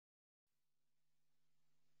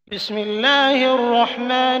بسم الله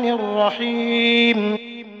الرحمن الرحيم.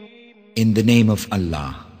 In the name of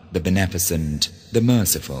Allah, the Beneficent, the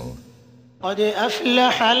Merciful. قد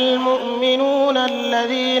أفلح المؤمنون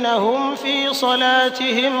الذين هم في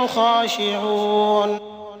صلاتهم خاشعون.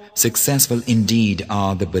 Successful indeed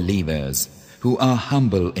are the believers who are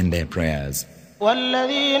humble in their prayers.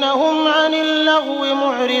 والذين هم عن اللغو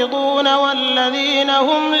معرضون والذين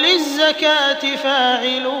هم للزكاة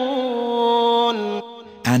فاعلون.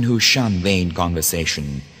 And who shun vain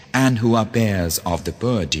conversation, and who are bearers of the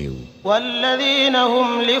poor due. والذين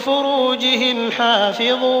هم لفروجهم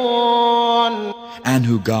حافظون. And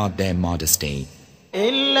who guard their modesty.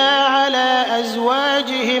 إلا على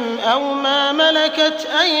أزواجهم أو ما ملكت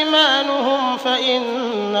أيمانهم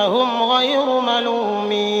فإنهم غير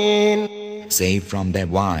ملومين. Save from their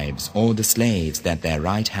wives or the slaves that their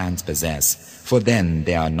right hands possess, for then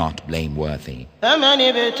they are not blameworthy. فمن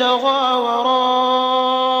ابتغى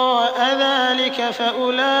وراء ذلك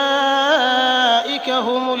فأولئك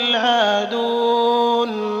هم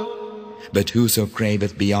العادون. But whoso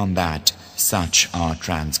craveth beyond that, such are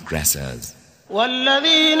transgressors.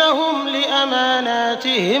 والذين هم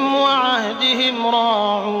لأماناتهم وعهدهم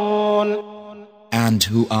راعون. And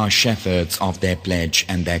who are shepherds of their pledge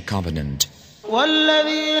and their covenant.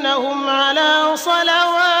 والذين هم على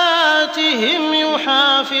صلواتهم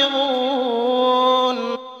يحافظون.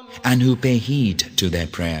 And who pay heed to their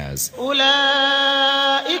prayers.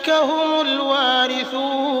 أولئك هم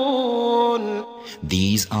الوارثون.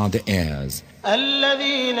 These are the heirs.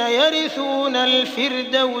 الذين يرثون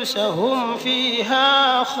الفردوس هم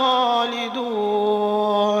فيها خالدون.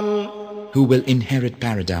 Who will inherit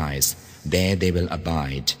paradise, there they will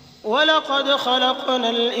abide. ولقد خلقنا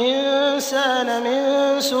الإنسان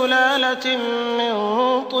من سلالة من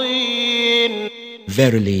طين.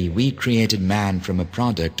 Verily, we created man from a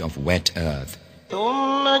product of wet earth.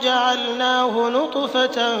 ثم جعلناه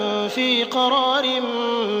نطفة في قرار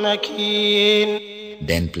مكين.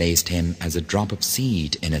 Then placed him as a drop of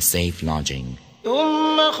seed in a safe lodging.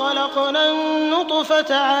 ثم خلقنا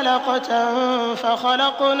النطفة علقة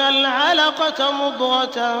فخلقنا العلقة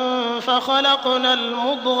مضغة فخلقنا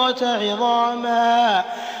المضغة عظاما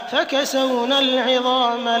فكسونا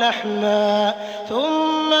العظام لحما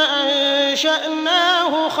ثم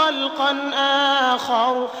أنشأناه خلقا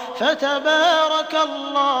آخر فتبارك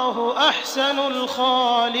الله أحسن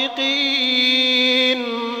الخالقين.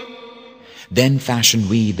 Then fashioned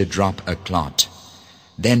we the drop a clot.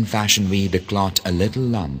 Then fashioned we the clot a little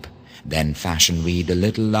lump. Then fashioned we the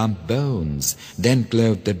little lump bones. Then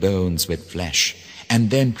clothed the bones with flesh. And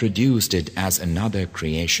then produced it as another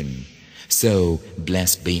creation. So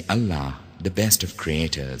blessed be Allah, the best of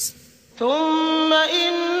creators. ثم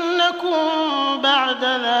إنكم بعد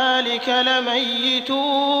ذلك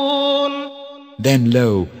لميتون. Then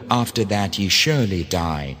lo, after that ye surely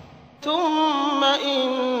die. ثم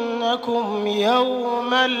إنكم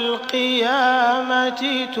يوم القيامة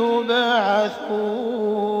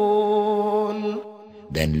تبعثون.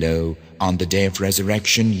 Then lo, on the day of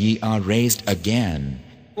resurrection ye are raised again.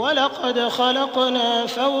 ولقد خلقنا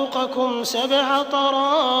فوقكم 7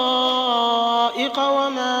 طرائق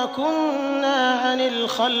وما كنا عن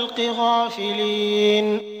الخلق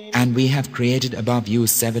غافلين. And we have created above you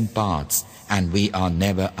 7 parts, and we are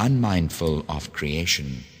never unmindful of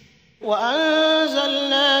creation.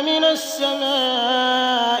 وأنزلنا من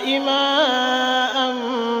السماء ماء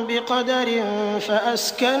بقدر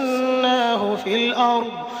فأسكناه في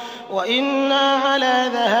الأرض وإنا على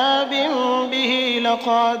ذهاب به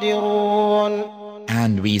لقادرون.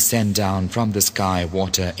 And we send down from the sky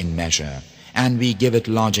water in measure, and we give it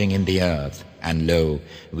lodging in the earth, and lo,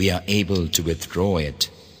 we are able to withdraw it.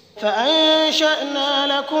 فأنشأنا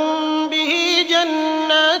لكم به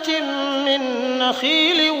جنات من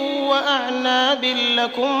نخيل وأعناب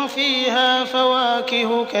لكم فيها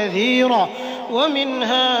فواكه كثيرة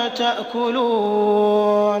ومنها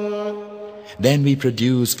تأكلون. Then we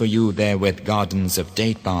produce for you therewith gardens of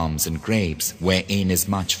date palms and grapes, wherein is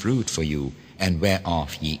much fruit for you, and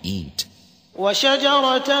whereof ye eat.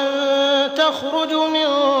 وشجرة تخرج من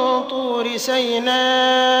طور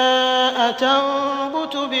سيناء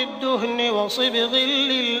تنبت بالدهن وصبغ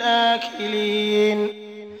للآكلين.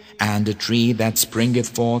 And a tree that springeth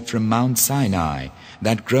forth from Mount Sinai,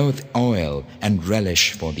 that groweth oil and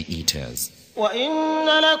relish for the eaters. وإن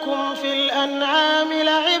لكم في الأنعام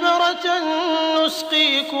لعبرة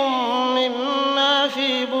نسقيكم مما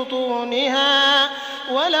في بطونها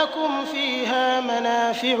ولكم فيها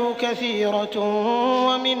منافع كثيرة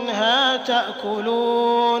ومنها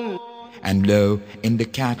تأكلون. And lo, in the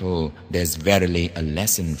cattle there's verily a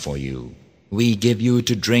lesson for you. We give you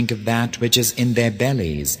to drink of that which is in their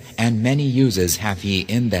bellies, and many uses have ye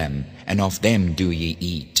in them, and of them do ye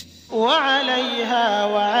eat. وعليها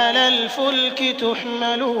وعلى الفلك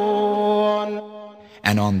تحملون.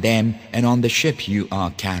 And on them and on the ship you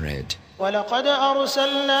are carried. ولقد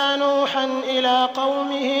أرسلنا نوحا إلى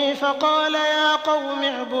قومه فقال يا قوم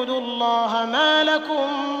اعبدوا الله ما لكم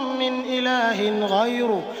من إله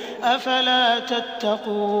غيره أفلا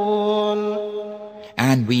تتقون.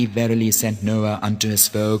 And we verily sent Noah unto his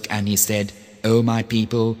folk, and he said, O my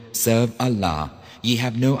people, serve Allah. Ye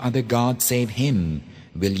have no other God save Him.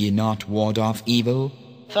 Will ye not ward off evil?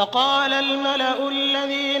 فقال الملأ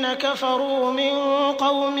الذين كفروا من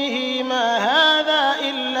قومه ما هذا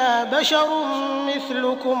إلا بشر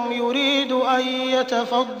مثلكم يريد أن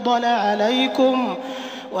يتفضل عليكم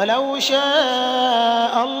ولو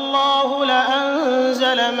شاء الله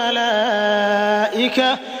لأنزل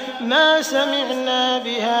ملائكة ما سمعنا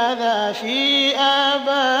بهذا في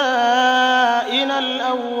آبائنا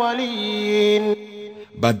الأولين.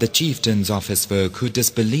 But the chieftains of his folk who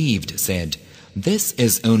disbelieved said, This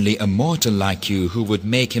is only a mortal like you who would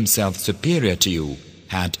make himself superior to you.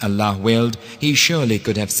 Had Allah willed, He surely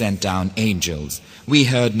could have sent down angels. We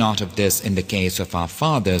heard not of this in the case of our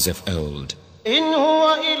fathers of old. إن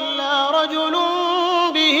هو إلا رجل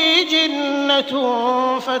به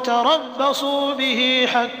جنة فتربصوا به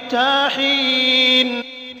حتى حين.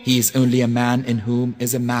 He is only a man in whom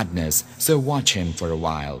is a madness, so watch him for a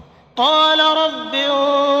while. قال رب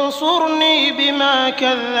انصرني بما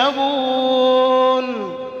كذبون.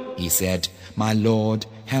 He said, My Lord,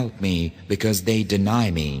 help me, because they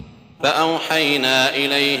deny me. فأوحينا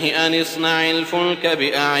إليه أن اصنع الفلك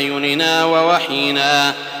بأعيننا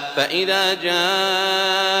ووحينا فإذا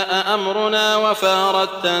جاء أمرنا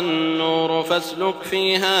وفارت النور فاسلك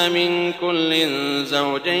فيها من كل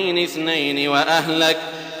زوجين اثنين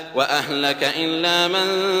وأهلك إلا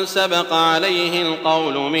من سبق عليه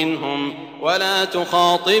القول منهم ولا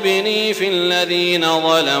تخاطبني في الذين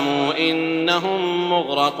ظلموا إنهم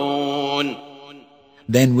مغرقون.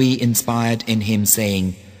 Then we inspired in him,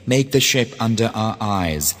 saying, Make the ship under our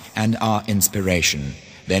eyes and our inspiration.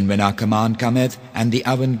 Then when our command cometh, and the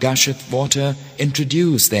oven gusheth water,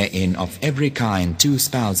 introduce therein of every kind 2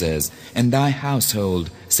 spouses, and thy household,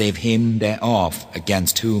 save him thereof,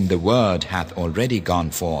 against whom the word hath already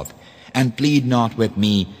gone forth. And plead not with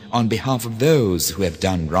me on behalf of those who have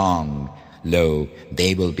done wrong. Lo,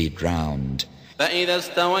 they will be drowned. فإذا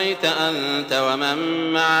استويت أنت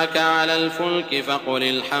ومن معك على الفلك فقل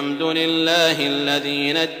الحمد لله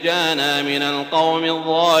الذي نجانا من القوم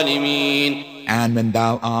الظالمين. And when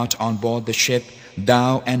thou art on board the ship,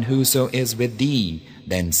 thou and whoso is with thee,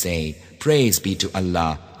 then say, Praise be to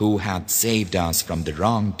Allah, who hath saved us from the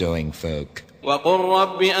wrongdoing folk. وقل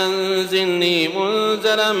رب أنزلني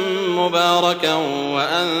منزلا مباركا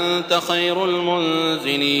وأنت خير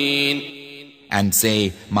المنزلين. And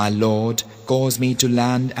say, My Lord, cause me to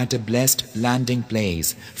land at a blessed landing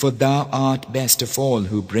place, for thou art best of all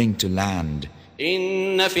who bring to land.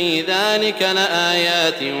 إن في ذلك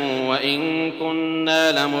لآيات وإن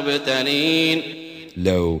كنا لمبتلين.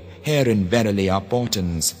 Lo, herein verily are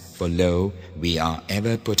portents, for lo, we are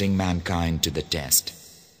ever putting mankind to the test.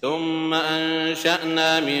 ثم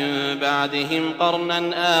أنشأنا من بعدهم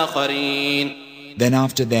قرنا آخرين. Then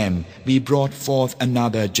after them we brought forth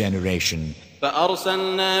another generation.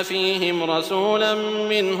 فأرسلنا فيهم رسولا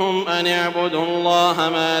منهم أن اعبدوا الله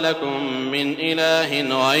ما لكم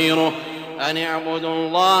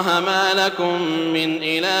من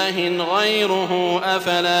إله غيره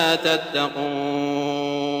أفلا تتقون.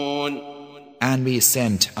 And we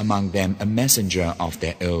sent among them a messenger of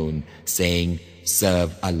their own, saying,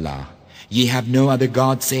 Serve Allah. Ye have no other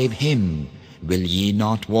God save Him. Will ye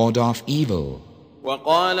not ward off evil?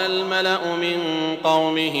 وقال الملأ من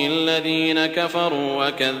قومه الذين كفروا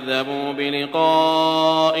وكذبوا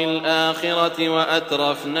بلقاء الآخرة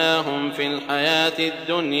وأترفناهم في الحياة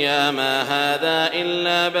الدنيا ما هذا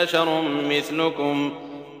إلا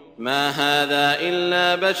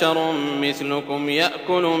بشر مثلكم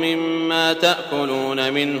يأكل مما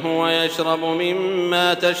تأكلون منه ويشرب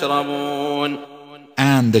مما تشربون.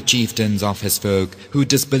 And the chieftains of his folk who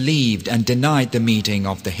disbelieved and denied the meeting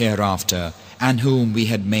of the hereafter, and whom we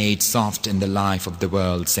had made soft in the life of the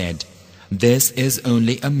world, said, This is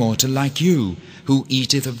only a mortal like you, who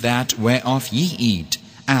eateth of that whereof ye eat,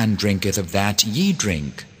 and drinketh of that ye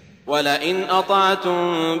drink. وَلَئِنْ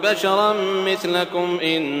أَطَعْتُمْ بَشَرًا مِثْلَكُمْ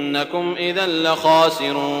إِنَّكُمْ إِذًا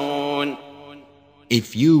لَخَاسِرُونَ.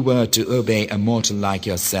 If you were to obey a mortal like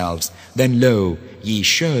yourselves, then lo, ye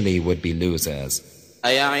surely would be losers.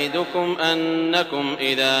 أيعدكم أنكم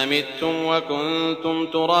إذا متم وكنتم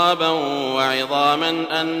ترابا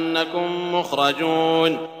وعظاما أنكم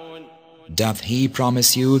مخرجون Doth he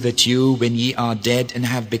promise you that you, when ye are dead and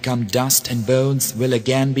have become dust and bones, will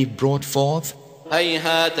again be brought forth?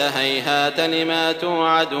 هيهات هيهات لما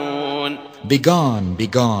توعدون Begone,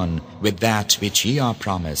 begone with that which ye are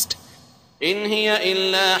promised. إن هي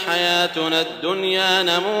إلا حياتنا الدنيا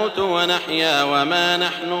نموت ونحيا وما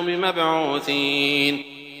نحن بمبعوثين.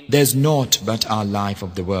 There's naught but our life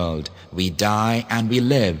of the world. We die and we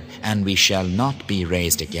live, and we shall not be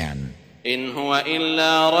raised again. إن هو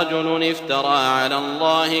إلا رجل افترى على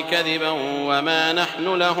الله كذبا وما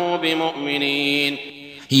نحن له بمؤمنين.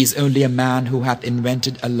 He is only a man who hath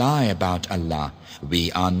invented a lie about Allah.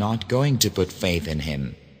 We are not going to put faith in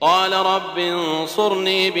him. قال رب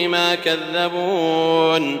انصرني بما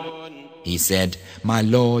كذبون. He said, My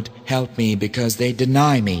Lord, help me because they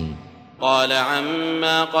deny me. قال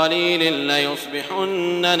عما قليل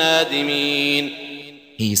ليصبحن نادمين.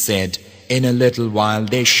 He said, In a little while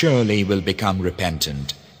they surely will become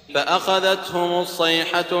repentant. فأخذتهم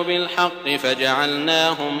الصيحة بالحق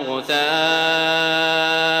فجعلناهم غثاء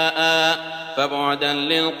فبعدا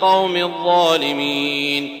للقوم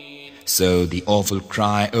الظالمين. So the awful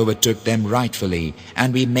cry overtook them rightfully,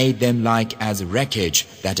 and we made them like as wreckage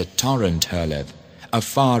that a torrent hurleth, a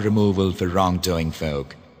far removal for wrongdoing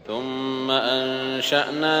folk. ثم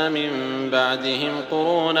أنشأنا من بعدهم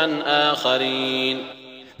قرونا آخرين.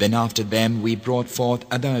 Then after them we brought forth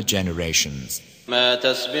other generations. ما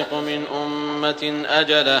تسبق من أمة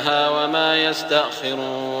أجلها وما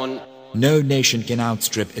يستأخرون. No nation can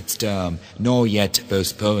outstrip its term, nor yet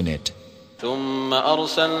postpone it. ثم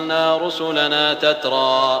أرسلنا رسلنا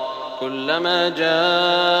تترى كلما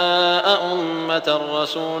جاء أمة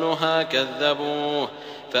رسولها كذبوه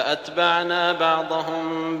فأتبعنا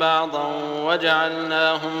بعضهم بعضا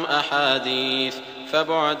وجعلناهم أحاديث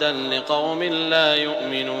فبعدا لقوم لا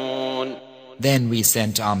يؤمنون. Then we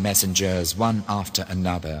sent our messengers one after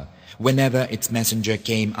another. Whenever its messenger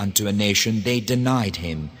came unto a nation, they denied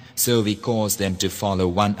him. So we caused them to follow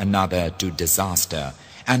one another to disaster,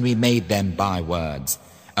 and we made them bywords,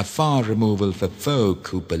 a far removal for folk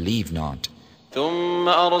who believe not. ثم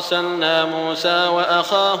أرسلنا موسى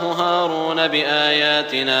وأخاه هارون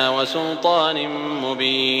بآياتنا وسلطان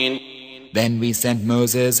مبين. Then we sent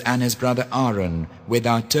Moses and his brother Aaron with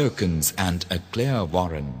our tokens and a clear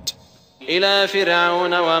warrant. إلى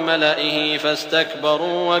فرعون وملئه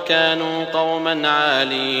فاستكبروا وكانوا قوما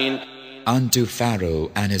عالين. Unto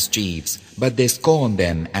Pharaoh and his chiefs, but they scorned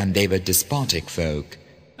them, and they were despotic folk.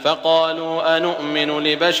 فقالوا أنؤمن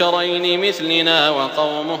لبشرين مثلنا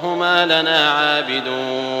وقومهما لنا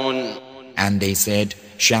عابدون. And they said,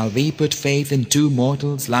 Shall we put faith in two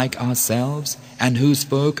mortals like ourselves, and whose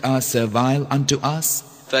folk are servile unto us?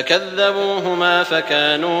 فكذبوهما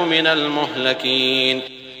فكانوا من المهلكين.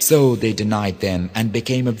 So they denied them and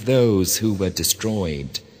became of those who were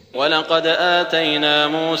destroyed. ولقد آتينا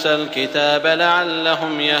موسى الكتاب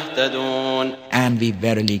لعلهم يهتدون. And we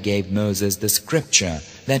verily gave Moses the scripture,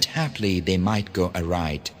 that haply they might go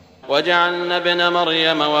aright. وجعلنا ابن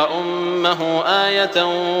مريم وأمه آية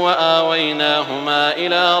وآويناهما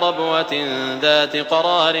إلى ربوة ذات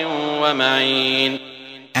قرار ومعين.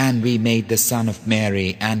 And we made the son of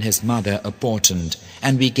Mary and his mother a portent,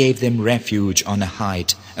 and we gave them refuge on a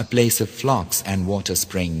height, a place of flocks and water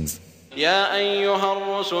springs. يا أيها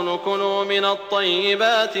الرسل كلوا من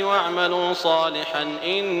الطيبات واعملوا صالحا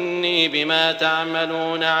إني بما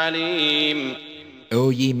تعملون عليم. O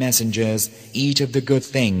ye messengers, eat of the good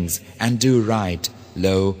things and do right.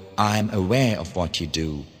 Lo, I am aware of what you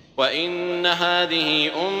do. وإن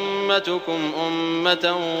هذه أمتكم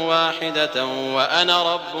أمة واحدة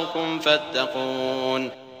وأنا ربكم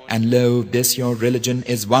فاتقون. And lo, this your religion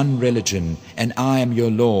is one religion, and I am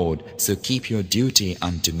your Lord, so keep your duty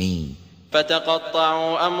unto me.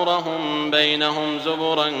 فتقطعوا أمرهم بينهم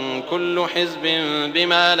زبرا كل حزب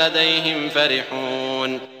بما لديهم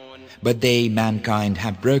فرحون. But they, mankind,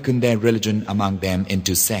 have broken their religion among them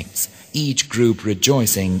into sects, each group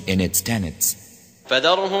rejoicing in its tenets.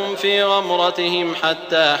 فذرهم في غمرتهم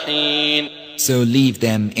حتى حين. So leave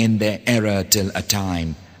them in their error till a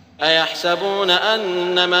time. أيحسبون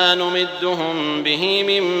أن ما نمدهم به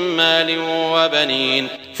من مال وبنين.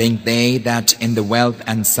 Think they that in the wealth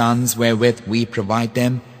and sons wherewith we provide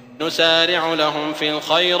them, نسارع لهم في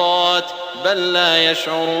الخيرات بل لا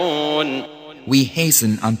يشعرون. we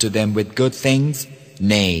hasten unto them with good things?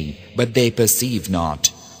 Nay, but they perceive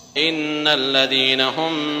not. إن الذين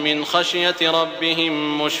هم من خشية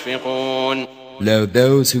ربهم مشفقون. Lo,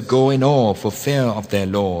 those who go in awe for fear of their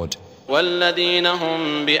Lord. وَالَّذِينَ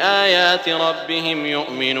هُمْ بِآيَاتِ رَبِّهِمْ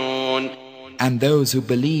يُؤْمِنُونَ. And those who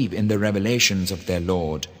believe in the revelations of their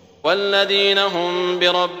Lord. وَالَّذِينَ هُمْ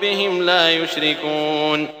بِرَبِّهِمْ لَا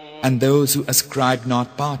يُشْرِكُونَ. And those who ascribe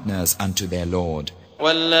not partners unto their Lord.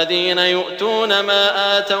 وَالَّذِينَ يُؤْتُونَ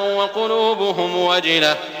مَا آتَوا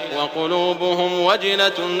وَقُلُوبُهُمْ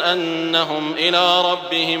وَجِلَةٌ أَنَّهُمْ إِلَىٰ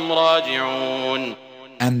رَبِّهِمْ راجعون.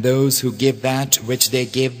 And those who give that which they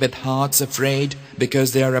give with hearts afraid,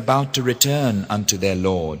 because they are about to return unto their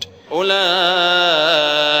Lord.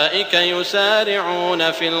 أُولَٰئِكَ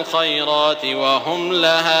يُسَارِعُونَ فِي الْخَيْرَاتِ وَهُمْ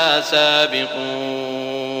لَهَا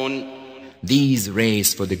سَابِقُونَ. These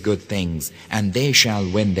race for the good things, and they shall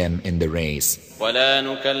win them in the race. وَلَا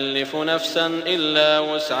نُكَلِّفُ نَفْسًا إِلَّا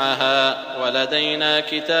وُسْعَهَا وَلَدَيْنَا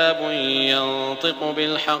كِتَابٌ يَنطِقُ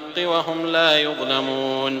بِالْحَقِّ وَهُمْ لَا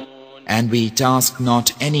يُظْلَمُونَ. And we task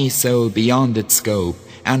not any soul beyond its scope,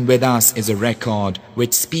 and with us is a record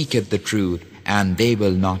which speaketh the truth, and they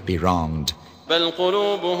will not be wronged. بل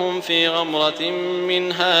قلوبهم في غمرة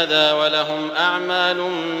من هذا ولهم أعمال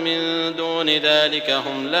من دون ذلك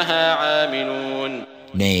هم لها عاملون.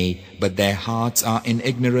 Nay, but their hearts are in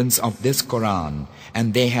ignorance of this Quran,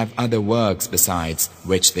 and they have other works besides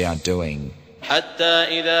which they are doing.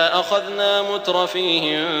 حتى إذا أخذنا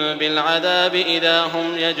مترفيهم بالعذاب إذا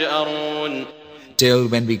هم يجأرون. Till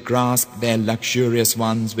when we grasp their luxurious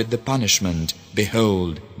ones with the punishment,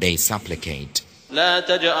 behold, they supplicate. لا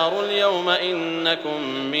تجأروا اليوم إنكم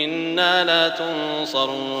منا لا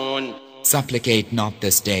تنصرون. Supplicate not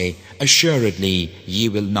this day, assuredly ye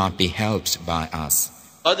will not be helped by us.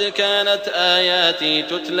 قد كانت آياتي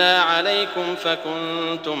تتلى عليكم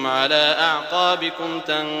فكنتم على أعقابكم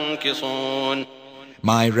تنكصون.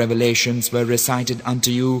 My revelations were recited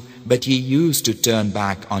unto you, but ye used to turn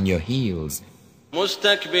back on your heels.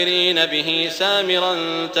 مستكبرين به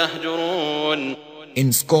سامرا تهجرون.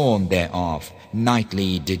 In scorn thereof,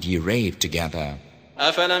 nightly did ye rave together.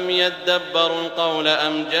 أفلم يدبروا القول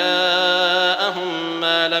أم جاءهم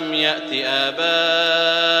ما لم يأت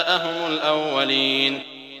آباءهم الأولين.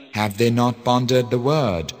 Have they not pondered the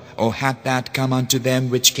word, or had that come unto them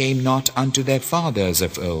which came not unto their fathers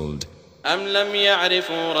of old? أم لم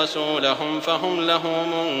يعرفوا رسولهم فهم له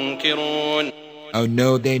منكرون. O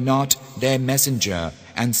know they not their messenger,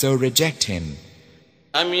 and so reject him?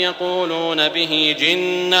 أم يقولون به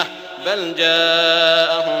جنة بل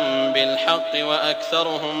جاءهم بالحق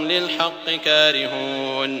وأكثرهم للحق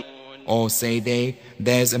كارهون. Or say they,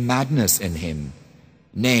 there's a madness in him.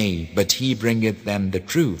 Nay, but he bringeth them the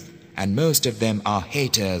truth, and most of them are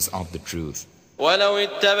haters of the truth. ولو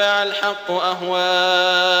اتبع الحق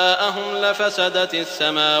أهواءهم لفسدت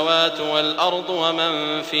السماوات والأرض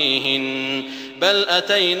ومن فيهن بل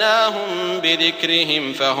أتيناهم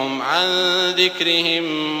بذكرهم فهم عن ذكرهم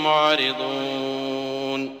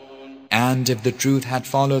معرضون. And if the truth had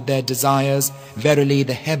followed their desires, verily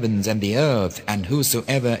the heavens and the earth and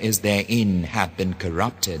whosoever is therein had been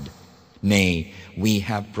corrupted. Nay, we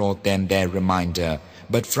have brought them their reminder,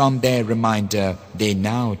 but from their reminder they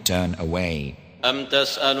now turn away. أم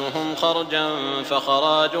تسألهم خرجا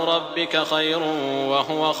فخراج ربك خير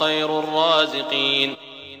وهو خير الرازقين.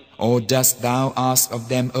 Or dost thou ask of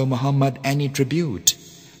them, O Muhammad, any tribute?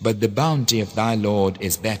 But the bounty of thy Lord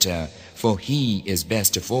is better, for he is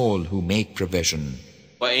best of all who make provision.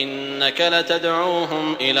 وإنك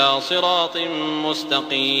لتدعوهم إلى صراط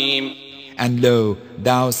مستقيم. And lo,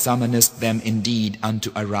 thou summonest them indeed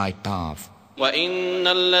unto a right path. وإن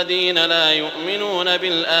الذين لا يؤمنون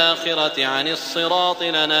بالآخرة عن الصراط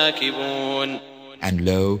لناكبون. And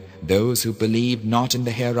lo, those who believe not in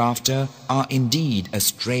the hereafter are indeed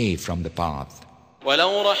astray from the path.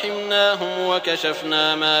 ولو رحمناهم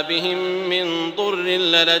وكشفنا ما بهم من ضر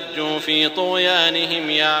للجوا في طغيانهم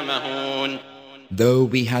يعمهون. Though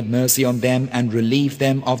we had mercy on them and relieved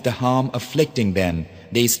them of the harm afflicting them,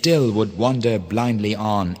 they still would wander blindly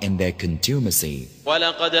on in their contumacy.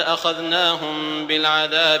 ولقد أخذناهم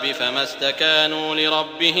بالعذاب فما استكانوا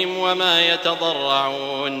لربهم وما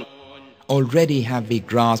يتضرعون. Already have we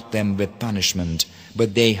grasped them with punishment,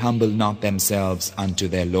 but they humble not themselves unto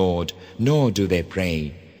their Lord, nor do they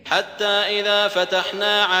pray. حتى إذا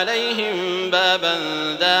فتحنا عليهم بابا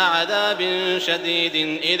ذا عذاب شديد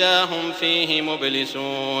إذا هم فيه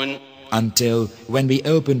مبلسون. Until when we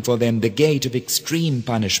open for them the gate of extreme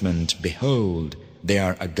punishment, behold, they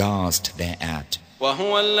are aghast thereat.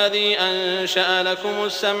 وهو الذي أنشأ لكم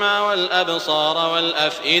السمع والأبصار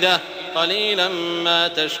والأفئدة قليلا ما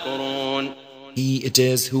تشكرون. He it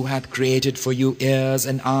is who hath created for you ears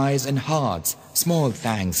and eyes and hearts. Small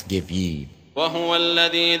thanks give ye. وهو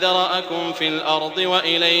الذي ذرأكم في الأرض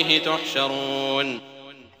وإليه تحشرون.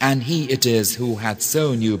 And He it is who hath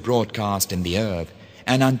sown you broadcast in the earth,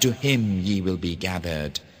 and unto Him ye will be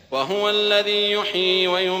gathered. وهو الذي يحيي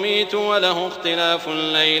ويميت وله اختلاف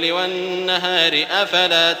الليل والنهار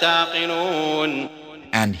أفلا تعقلون.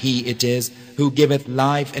 And He it is who giveth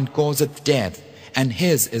life and causeth death, and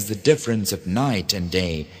His is the difference of night and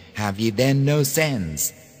day. Have ye then no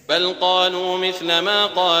sense? بل قالوا مثل ما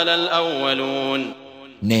قال الأولون.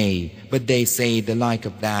 Nay, but they say the like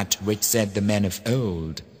of that which said the men of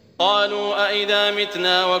old. قالوا أئذا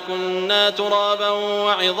متنا وكنا ترابا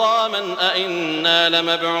وعظاما أئنا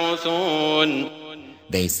لمبعوثون.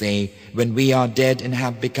 They say, when we are dead and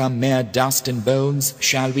have become mere dust and bones,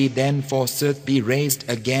 shall we then forsooth be raised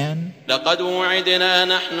again? لقد وعدنا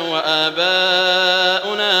نحن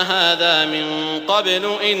وآباؤنا هذا من قبل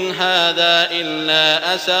إن هذا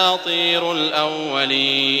إلا أساطير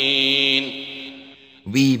الأولين.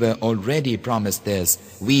 We were already promised this,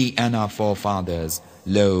 we and our forefathers.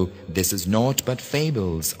 Lo, this is naught but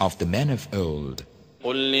fables of the men of old.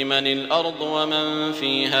 قل لمن الأرض ومن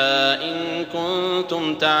فيها إن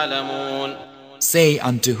كنتم تعلمون. Say,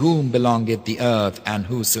 unto whom belongeth the earth and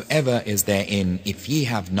whosoever is therein, if ye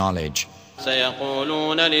have knowledge.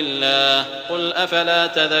 سيقولون لله قل أفلا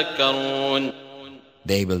تذكرون.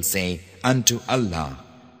 They will say, unto Allah.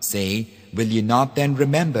 Say, will ye not then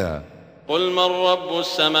remember? قل من رب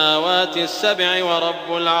السماوات السبع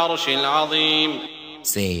ورب العرش العظيم.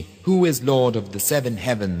 Say, who is Lord of the 7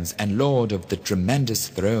 heavens and Lord of the tremendous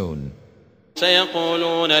throne?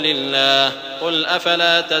 سيقولون لله قل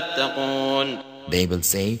أفلا تتقون. They will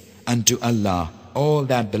say, unto Allah all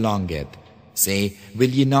that belongeth. Say, will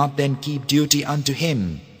ye not then keep duty unto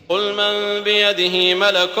Him? قل من بيده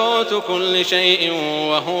ملكوت كل شيء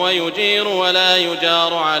وهو يجير ولا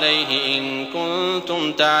يجار عليه إن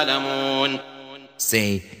كنتم تعلمون.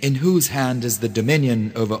 Say, in whose hand is the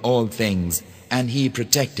dominion over all things, and He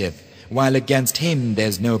protecteth, while against Him there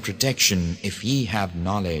is no protection, if ye have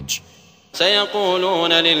knowledge.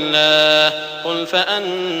 سيقولون لله قل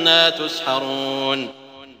فأنا تسحرون.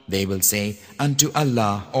 They will say, unto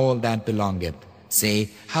Allah all that belongeth. Say,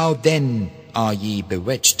 how then are ye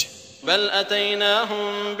bewitched? بل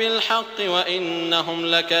أتيناهم بالحق وإنهم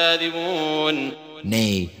لكاذبون.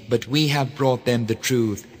 Nay, but we have brought them the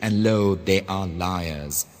truth, and lo, they are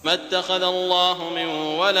liars. ما اتخذ الله من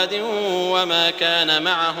ولد وما كان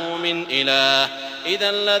معه من إله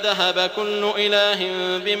إذا لذهب كل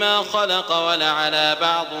إله بما خلق ولعلى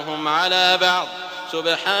بعضهم على بعض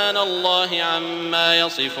سبحان الله عما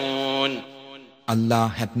يصفون.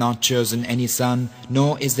 Allah hath not chosen any son,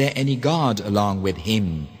 nor is there any God along with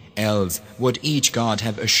Him. Else would each God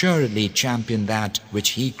have assuredly championed that which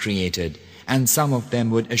He created, and some of them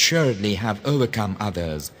would assuredly have overcome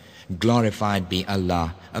others. Glorified be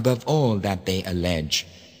Allah above all that they allege.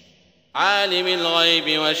 عالم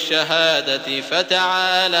الغيب والشهادة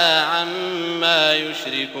فتعالى عما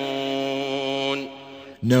يشركون.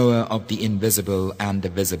 Knower of the invisible and the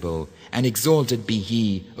visible, and exalted be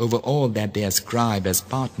He over all that they ascribe as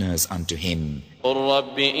partners unto Him. قل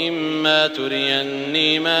رب إما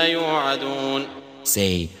تريني ما يوعدون.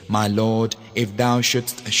 Say, my Lord, if thou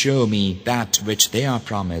shouldst show me that which they are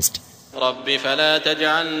promised. رب فلا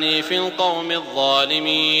تجعلني في القوم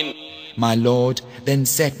الظالمين. My Lord, then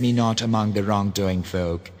set me not among the wrongdoing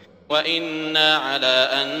folk. وإنا على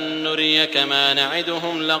أن نريك ما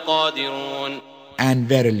نعدهم لقادرون. And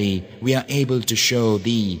verily, we are able to show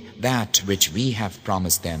thee that which we have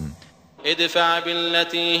promised them. ادفع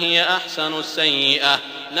بالتي هي أحسن السيئة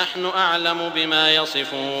نحن أعلم بما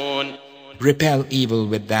يصفون. Repel evil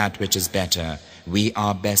with that which is better. We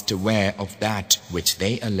are best aware of that which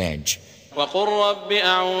they allege. وقل رب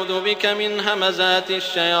أعوذ بك من همزات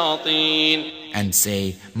الشياطين. And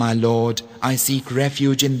say, my Lord, I seek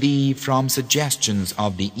refuge in thee from suggestions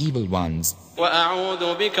of the evil ones.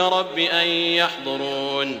 وأعوذ بك رب أن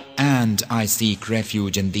يحضرون. And I seek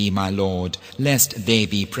refuge in thee, my Lord, lest they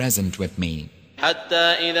be present with me. حتى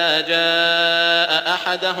إذا جاء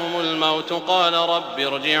أحدهم الموت قال رب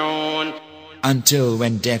ارجعون. Until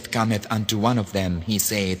when death cometh unto one of them, he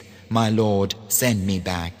saith, my Lord, send me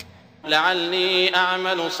back. لعلي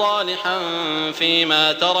أعمل صالحا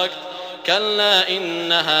فيما تركت كلا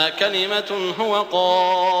إنها كلمة هو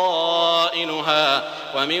قائلها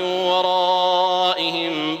ومن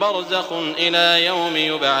ورائهم برزخ إلى يوم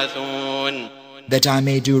يبعثون. That I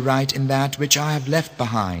may do right in that which I have left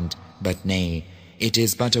behind. But nay, it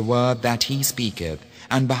is but a word that he speaketh,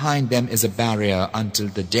 and behind them is a barrier until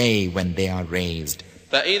the day when they are raised.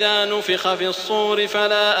 فإذا نفخ في الصور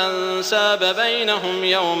فلا أنساب بينهم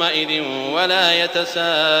يومئذ ولا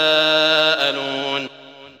يتساءلون.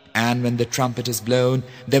 And when the trumpet is blown,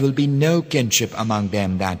 there will be no kinship among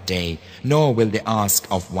them that day, nor will they ask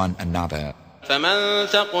of one another. فمن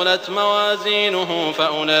ثقلت موازينه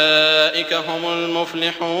فأولئك هم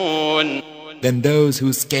المفلحون. Then those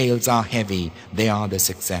whose scales are heavy, they are the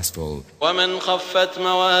successful. ومن خفت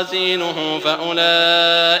موازينه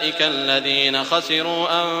فأولئك الذين خسروا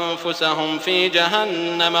أنفسهم في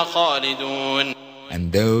جهنم خالدون.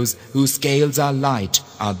 And those whose scales are light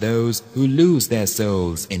are those who lose their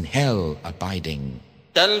souls in hell abiding.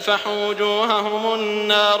 تلفح وجوههم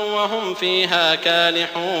النار وهم فيها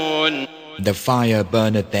كالحون. The fire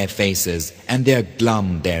burneth their faces, and they are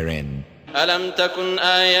glum therein. ألم تكن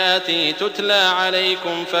آياتي تتلى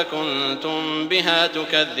عليكم فكنتم بها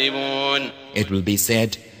تكذبون. It will be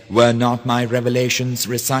said, were not my revelations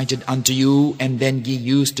recited unto you, and then ye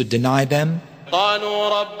used to deny them? قالوا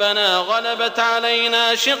ربنا غلبت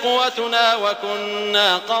علينا شقوتنا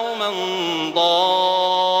وكنا قوما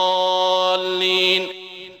ضالين.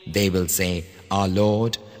 They will say, our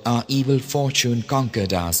Lord, our evil fortune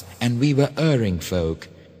conquered us, and we were erring folk.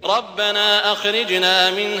 ربنا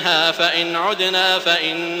أخرجنا منها فإن عدنا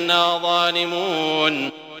فإنا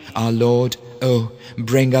ظالمون. Our Lord, oh,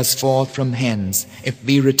 bring us forth from hence. If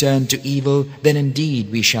we return to evil, then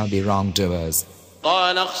indeed we shall be wrongdoers.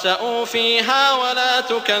 قال اخسئوا فيها ولا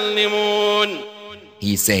تكلمون.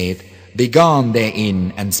 He saith, begone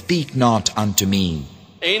therein, and speak not unto me.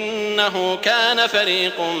 إنه كان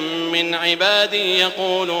فريق من عبادي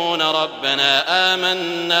يقولون ربنا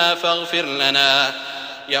آمنا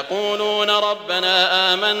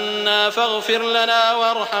فاغفر لنا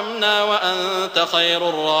وارحمنا وأنت خير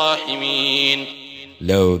الراحمين.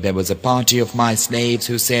 Lo, there was a party of my slaves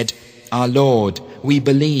who said, our Lord, we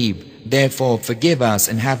believe, therefore forgive us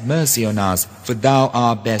and have mercy on us, for thou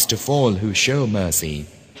art best of all who show mercy.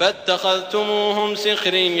 فاتخذتموهم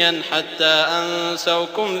سخريا حتى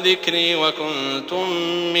أنسوكم ذكري وكنتم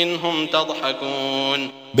منهم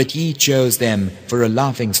تضحكون. But ye chose them for a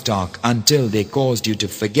laughingstock until they caused you to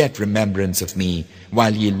forget remembrance of me,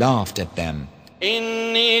 while ye laughed at them.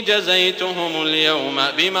 إني جزيتهم اليوم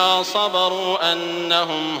بما صبروا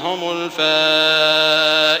أنهم هم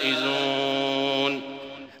الفائزون.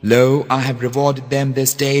 Lo, I have rewarded them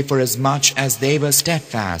this day for as much as they were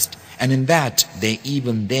steadfast, and in that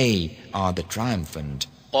even they are the triumphant.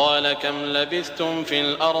 قال كم لبثتم في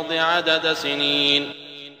الأرض عدد سنين.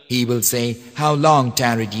 He will say, how long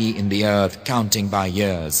tarried ye in the earth, counting by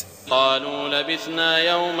years? قالوا لبثنا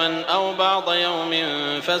يوما أو بعض يوم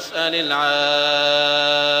فاسأل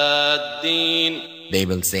العادين. They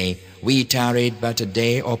will say, we tarried but a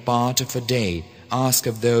day or part of a day. Ask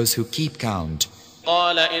of those who keep count.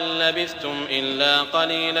 قال إن لبثتم إلا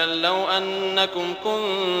قليلا لو أنكم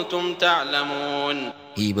كنتم تعلمون.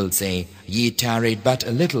 He will say, ye tarried but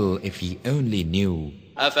a little if ye only knew.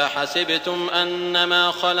 أفحسبتم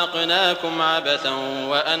أنما خلقناكم عبثا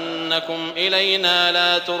وأنكم إلينا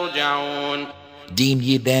لا ترجعون. Deem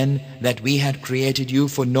ye then that we had created you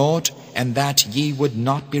for naught, and that ye would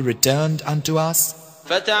not be returned unto us?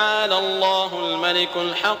 فتعالى الله الملك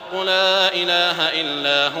الحق لا إله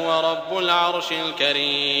إلا هو رب العرش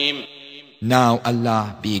الكريم. Now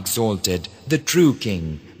Allah be exalted, the true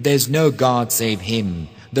King. There is no God save Him,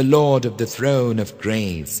 the Lord of the throne of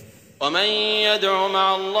grace. ومن يدع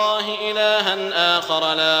مع الله إلها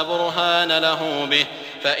آخر لا برهان له به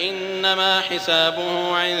فإنما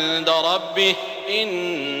حسابه عند ربه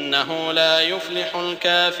إنه لا يفلح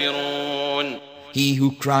الكافرون. He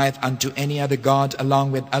who crieth unto any other God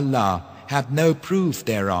along with Allah hath no proof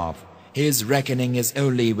thereof. His reckoning is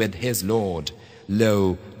only with his Lord.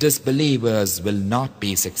 Lo, disbelievers will not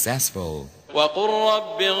be successful. وقل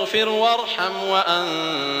رب اغفر وارحم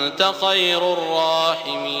وأنت خير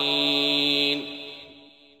الراحمين.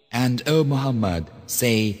 And O Muhammad,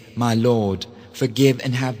 say, my Lord, forgive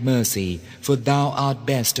and have mercy, for thou art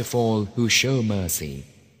best of all who show mercy.